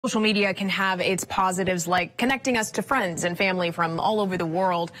Social media can have its positives, like connecting us to friends and family from all over the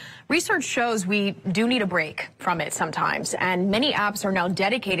world. Research shows we do need a break from it sometimes, and many apps are now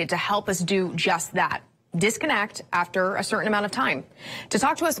dedicated to help us do just that. Disconnect after a certain amount of time. To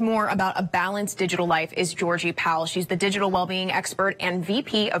talk to us more about a balanced digital life is Georgie Powell. She's the digital well-being expert and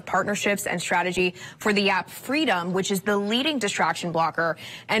VP of partnerships and strategy for the app Freedom, which is the leading distraction blocker,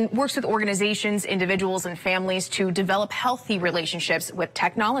 and works with organizations, individuals, and families to develop healthy relationships with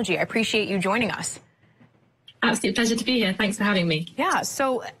technology. I appreciate you joining us. Absolute pleasure to be here. Thanks for having me. Yeah,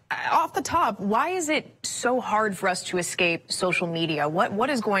 so off the top, why is it so hard for us to escape social media? What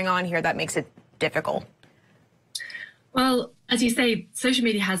is going on here that makes it difficult? Well, as you say, social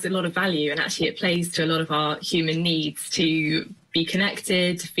media has a lot of value, and actually it plays to a lot of our human needs to be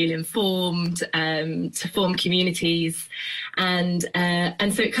connected, to feel informed, to form communities. And so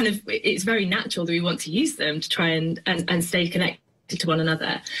it's very natural that we want to use them to try and stay connected to one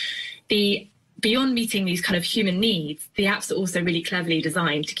another. Beyond meeting these kind of human needs, the apps are also really cleverly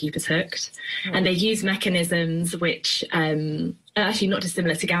designed to keep us hooked. And they use mechanisms which are actually not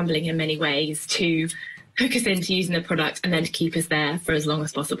dissimilar to gambling in many ways to hook us into using the product and then to keep us there for as long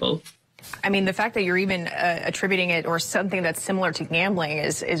as possible. I mean, the fact that you're even attributing it or something that's similar to gambling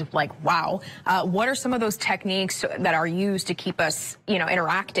is like, wow. What are some of those techniques that are used to keep us,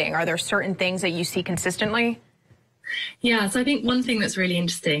 interacting? Are there certain things that you see consistently? Yeah, so I think one thing that's really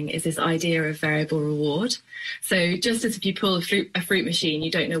interesting is this idea of variable reward. So just as if you pull a fruit machine,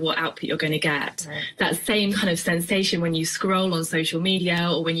 you don't know what output you're going to get. Right. That same kind of sensation when you scroll on social media,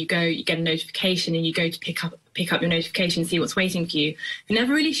 or when you get a notification and you go to pick up your notification, see what's waiting for you. You're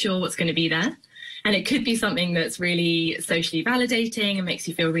never really sure what's going to be there. And it could be something that's really socially validating and makes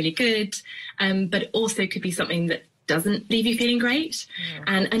you feel really good, but it also could be something that doesn't leave you feeling great.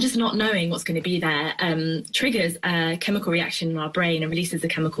 And just not knowing what's going to be there triggers a chemical reaction in our brain and releases a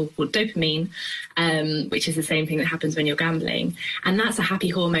chemical called dopamine, which is the same thing that happens when you're gambling. And that's a happy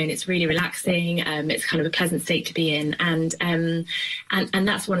hormone. It's really relaxing. It's kind of a pleasant state to be in. And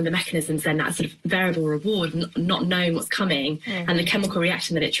that's one of the mechanisms then, that sort of variable reward, not knowing what's coming, and the chemical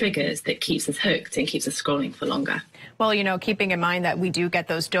reaction that it triggers that keeps us hooked and keeps us scrolling for longer. Well, keeping in mind that we do get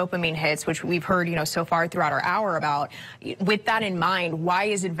those dopamine hits, which we've heard, so far throughout our hour about. With that in mind, why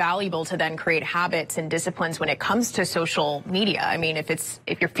is it valuable to then create habits and disciplines when it comes to social media? I mean,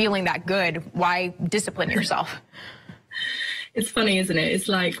 if you're feeling that good, why discipline yourself? It's funny, isn't it? It's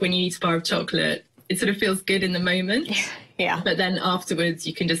like when you eat a bar of chocolate, it sort of feels good in the moment. Yeah. But then afterwards,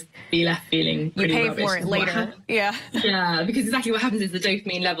 you can just be left feeling pretty rubbish. You pay for it later. Yeah. Yeah, because exactly what happens is the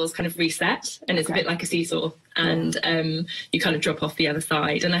dopamine levels kind of reset, and it's a bit like a seesaw, and you kind of drop off the other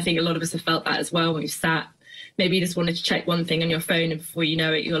side. And I think a lot of us have felt that as well when we've sat. Maybe you just wanted to check one thing on your phone, and before you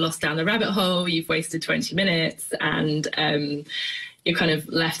know it, you're lost down the rabbit hole. You've wasted 20 minutes, and you're kind of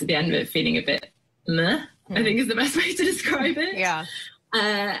left at the end of it feeling a bit meh, I think is the best way to describe it. Yeah.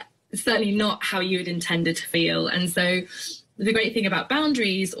 Certainly not how you had intended to feel. And so the great thing about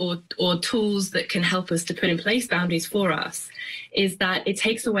boundaries or tools that can help us to put in place boundaries for us is that it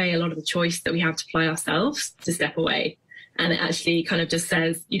takes away a lot of the choice that we have to apply ourselves to step away. And it actually kind of just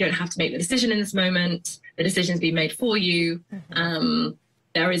says, you don't have to make the decision in this moment. The decision's been made for you.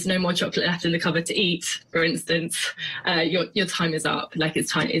 There is no more chocolate left in the cupboard to eat, for instance. Your time is up. Like it's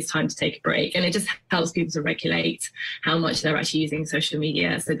time to take a break. And it just helps people to regulate how much they're actually using social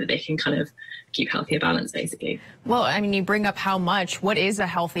media so that they can kind of keep healthier balance, basically. Well, I mean, you bring up how much. What is a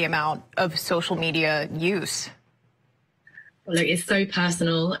healthy amount of social media use? Well, look, it's so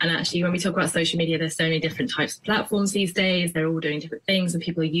personal. And actually, when we talk about social media, there's so many different types of platforms these days. They're all doing different things, and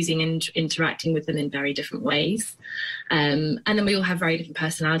people are using and interacting with them in very different ways. And then we all have very different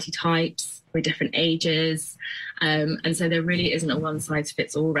personality types with different ages. And so there really isn't a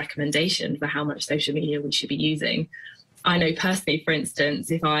one-size-fits-all recommendation for how much social media we should be using. I know personally, for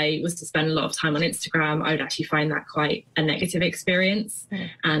instance, if I was to spend a lot of time on Instagram, I would actually find that quite a negative experience.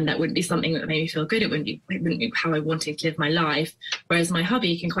 And that wouldn't be something that made me feel good. It wouldn't be how I wanted to live my life. Whereas my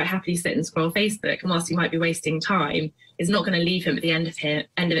hubby can quite happily sit and scroll Facebook, and whilst he might be wasting time, is not going to leave him at the end of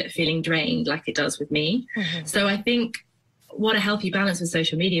it feeling drained like it does with me. So I think what a healthy balance with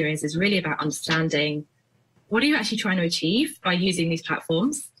social media is really about understanding what are you actually trying to achieve by using these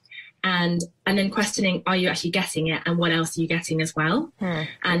platforms. And then questioning, are you actually getting it, and what else are you getting as well?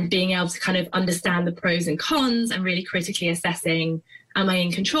 And being able to kind of understand the pros and cons, and really critically assessing, am I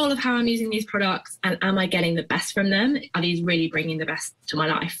in control of how I'm using these products, and am I getting the best from them? Are these really bringing the best to my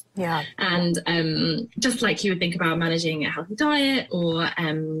life? Yeah. And just like you would think about managing a healthy diet or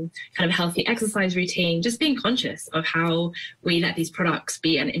kind of a healthy exercise routine, just being conscious of how we let these products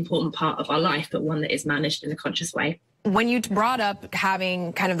be an important part of our life, but one that is managed in a conscious way. When you brought up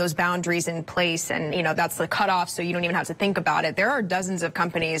having kind of those boundaries in place and, you know, that's the cutoff so you don't even have to think about it, there are dozens of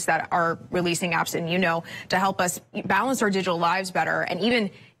companies that are releasing apps, and, you know, to help us balance our digital lives better. And even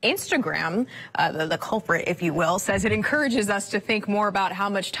Instagram, the culprit, if you will, says it encourages us to think more about how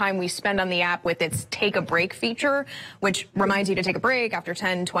much time we spend on the app with its take a break feature, which reminds you to take a break after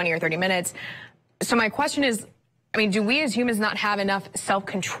 10, 20, or 30 minutes. So my question is, I mean, do we as humans not have enough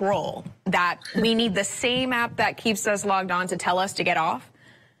self-control that we need the same app that keeps us logged on to tell us to get off?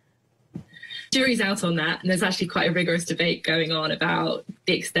 Jury's out on that, and there's actually quite a rigorous debate going on about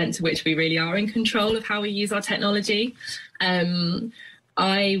the extent to which we really are in control of how we use our technology.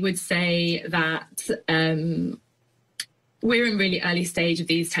 I would say that we're in really early stage of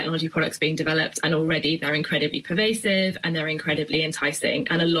these technology products being developed, and already they're incredibly pervasive and they're incredibly enticing.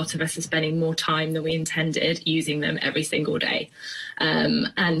 And a lot of us are spending more time than we intended using them every single day.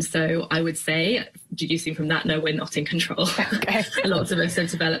 And so I would say, deducing from that, no, we're not in control. Okay. Lots of us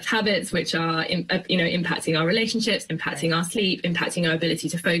have developed habits which are, impacting our relationships, impacting our sleep, impacting our ability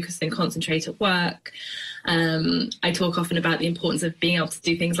to focus and concentrate at work. I talk often about the importance of being able to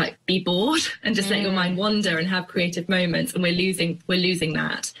do things like be bored and just let your mind wander and have creative moments, and we're losing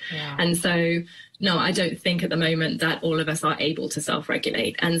that. Yeah. And so, no, I don't think at the moment that all of us are able to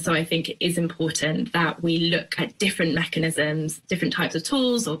self-regulate. And so I think it is important that we look at different mechanisms, different types of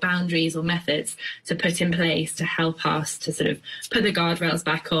tools or boundaries or methods to put in place to help us to sort of put the guardrails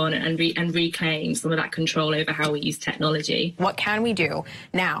back on and reclaim some of that control over how we use technology. What can we do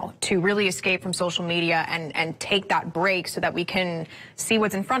now to really escape from social media and take that break so that we can see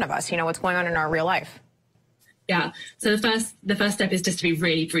what's in front of us, you know, what's going on in our real life? Yeah. So the first step is just to be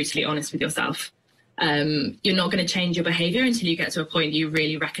really brutally honest with yourself. You're not going to change your behavior until you get to a point you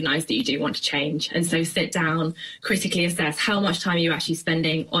really recognize that you do want to change. And so sit down, critically assess how much time you're actually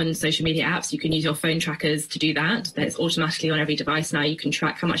spending on social media apps. You can use your phone trackers to do that. That's automatically on every device now. You can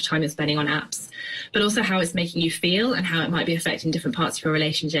track how much time you're spending on apps, but also how it's making you feel and how it might be affecting different parts of your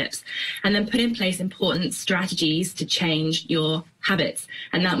relationships. And then put in place important strategies to change your habits.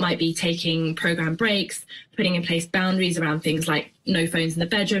 And that might be taking program breaks, putting in place boundaries around things like no phones in the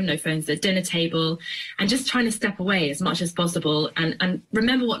bedroom, no phones at the dinner table, and just trying to step away as much as possible and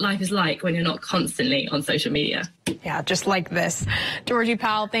remember what life is like when you're not constantly on social media. Yeah, just like this. Georgie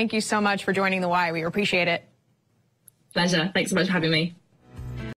Powell, thank you so much for joining The Why. We appreciate it. Pleasure. Thanks so much for having me.